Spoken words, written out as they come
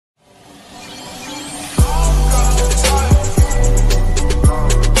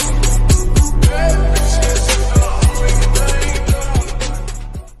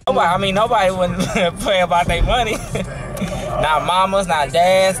Nobody wouldn't play about their money. Not mamas, not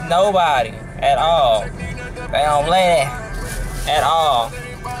dads, nobody at all. They don't play that at all.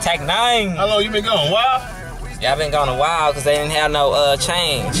 Tech 9. How long you been going? A while? Yeah, I've been gone a while because they didn't have no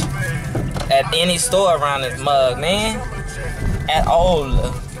change at any store around this mug, man. At all.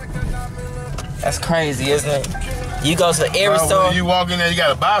 That's crazy, isn't it? You go to every store. When you walk in there, you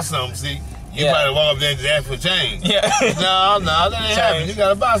gotta buy something, see? You gotta walk up there and just ask for change. Yeah. No, that ain't happening. You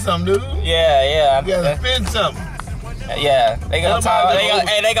gotta buy something, dude. Yeah. You gotta spend something. Yeah, they gonna talk.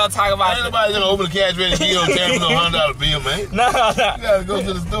 They gonna talk about. Ain't nobody gonna open the cash register and give you no $100 bill, man. No. You gotta go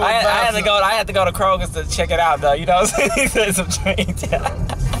to the store. I had to go to Kroger's to check it out, though. You know what I'm saying? He said some change.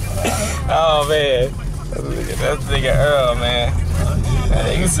 Oh man, that's nigga Earl, man.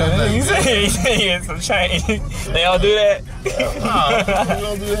 He said he had some change. They don't do that. No, we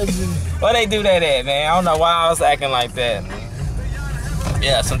don't do that shit. Why they do that at, man? I don't know why I was acting like that.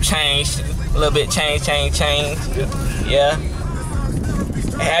 Yeah, some change. A little bit change. Yeah.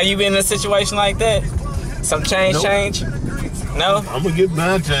 Have you been in a situation like that? Some change? No? I'm gonna get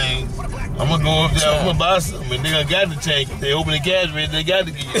my change. I'm gonna go up there, I'm gonna buy something, and they gonna got the change. They open the cash register, they got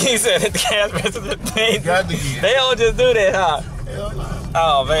to give you. He said that the cash register, they got to give you. They don't just do that, huh? Hell no.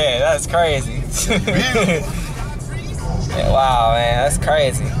 Oh man, that's crazy. Yeah, wow, man, that's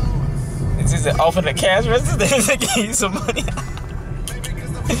crazy. It's just open the cash register, they give you some money.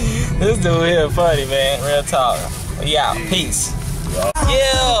 This dude here funny, man. Real talk. Yeah, peace.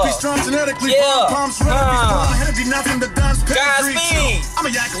 Yeah. Godspeed. I'm a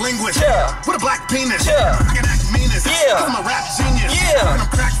yak linguist. Yeah. With a black penis. Yeah. I can act meanest. Yeah. I'm a rap genius. Yeah. I'm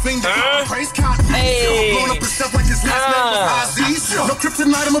crack finger. Praise God. Hey. Blowing up the stuff like his last name was Aziz. No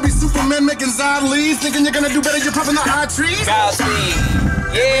kryptonite, I'm gonna be Superman making Zod leaves. Thinking you're gonna do better, you're popping the high trees. Godspeed.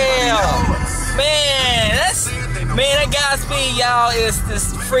 Yeah. Man, that Godspeed, y'all, is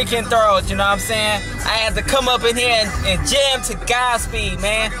this freaking throat, you know what I'm saying? I had to come up in here and jam to Godspeed,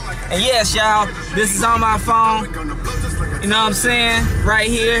 man. And yes, y'all, this is on my phone, you know what I'm saying? Right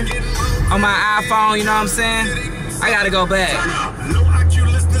here, on my iPhone, you know what I'm saying? I gotta go back.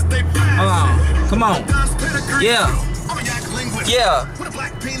 Hold on, come on. Yeah. Yeah.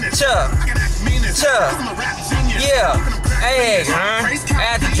 Hey, I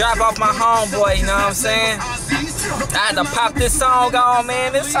had to drop off my homeboy, you know what I'm saying? I had to pop this song on,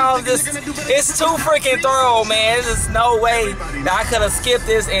 man. This song it's too freaking thorough, man. There's just no way that I could have skipped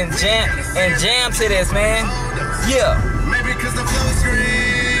this and jam to this, man. Yeah.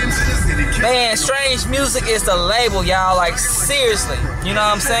 Man, Strange Music is the label, y'all. Like, seriously. You know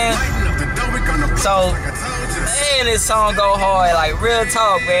what I'm saying? So, man, this song go hard. Like, real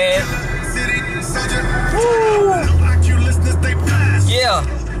talk, man. Woo. Yeah.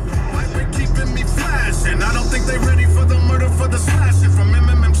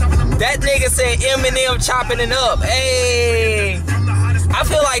 That nigga said Eminem chopping it up. Hey. I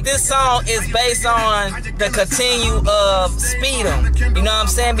feel like this song is based on the continue of Speed 'em. You know what I'm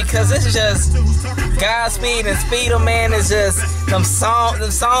saying? Because it's just Godspeed and Speed 'em, man. It's just them songs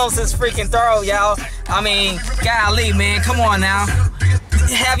is freaking thorough, y'all. I mean, golly, man, come on now.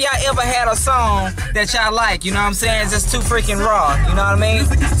 Have y'all ever had a song that y'all like? You know what I'm saying? It's just too freaking raw. You know what I mean?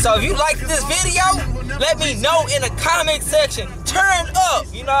 So if you like this video, let me know in the comment section. Turn up.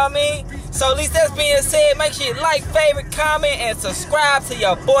 You know what I mean? So at least that's being said, make sure you like, favorite, comment, and subscribe to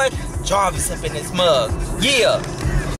your boy Jarvis up in this mug. Yeah.